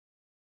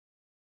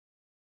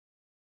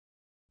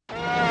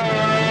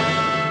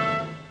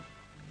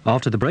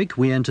After the break,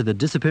 we enter the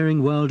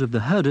disappearing world of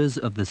the herders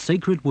of the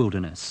sacred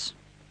wilderness.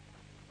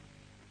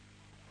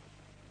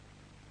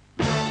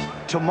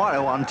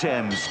 Tomorrow on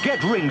Thames,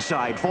 get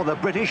ringside for the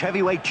British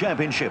Heavyweight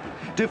Championship.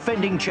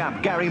 Defending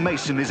champ Gary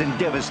Mason is in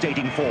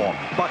devastating form,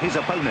 but his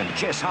opponent,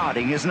 Jess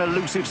Harding, is an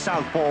elusive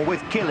southpaw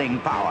with killing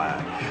power.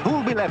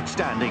 Who'll be left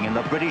standing in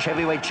the British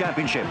Heavyweight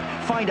Championship?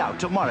 Find out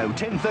tomorrow,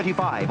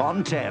 10:35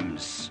 on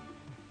Thames.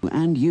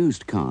 And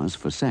used cars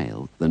for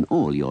sale than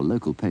all your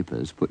local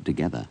papers put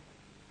together.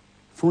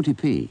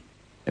 40p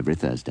every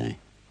Thursday.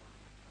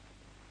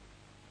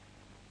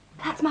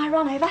 That's my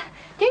run over.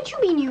 Don't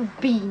you mean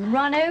you've been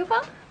run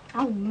over?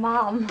 Oh,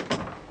 Mum.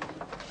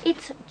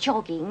 It's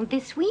jogging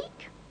this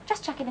week.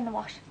 Just chuck it in the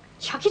wash.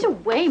 Chuck it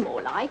away,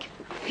 more like.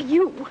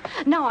 Phew.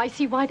 Now I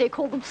see why they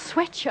call them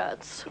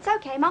sweatshirts. It's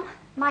okay, Mum.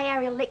 My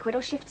Ariel liquid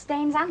will shift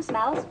stains and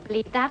smells.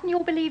 Believe that and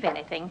you'll believe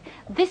anything.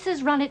 This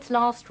has run its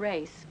last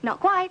race. Not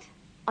quite.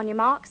 On your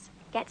marks,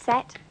 get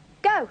set,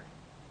 go.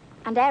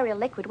 And Ariel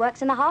liquid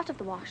works in the heart of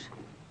the wash.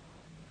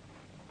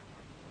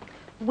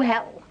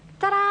 Well.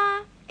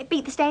 Ta-da! It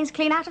beat the stains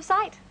clean out of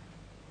sight.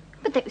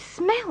 But those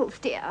smells,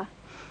 dear.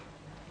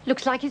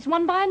 Looks like it's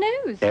won by a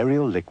nose.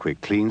 Ariel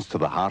liquid cleans to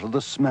the heart of the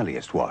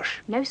smelliest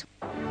wash. No.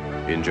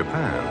 In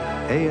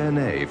Japan,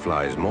 ANA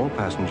flies more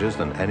passengers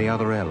than any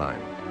other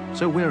airline,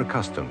 so we're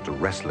accustomed to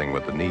wrestling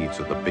with the needs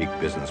of the big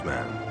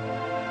businessman.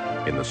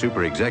 In the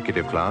super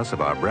executive class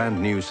of our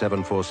brand new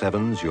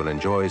 747s, you'll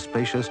enjoy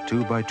spacious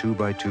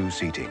 2x2x2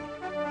 seating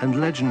and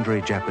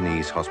legendary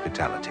Japanese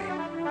hospitality.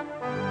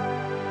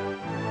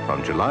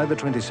 On July the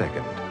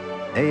 22nd,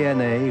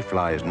 ANA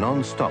flies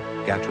non-stop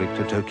Gatwick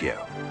to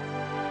Tokyo.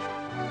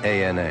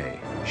 ANA,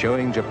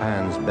 showing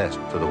Japan's best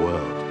to the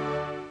world.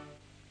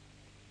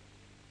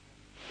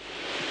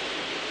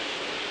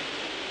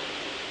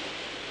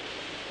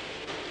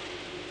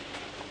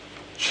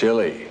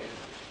 Chilly,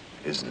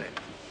 isn't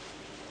it?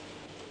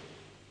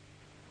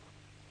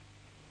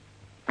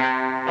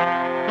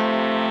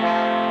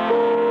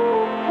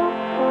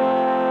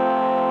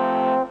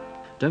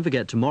 Don't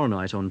forget, tomorrow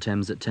night on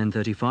Thames at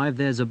 10:35,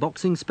 there's a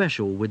boxing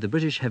special with the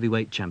British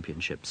Heavyweight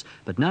Championships.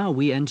 But now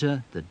we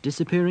enter the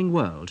disappearing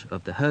world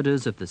of the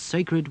herders of the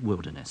sacred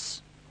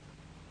wilderness.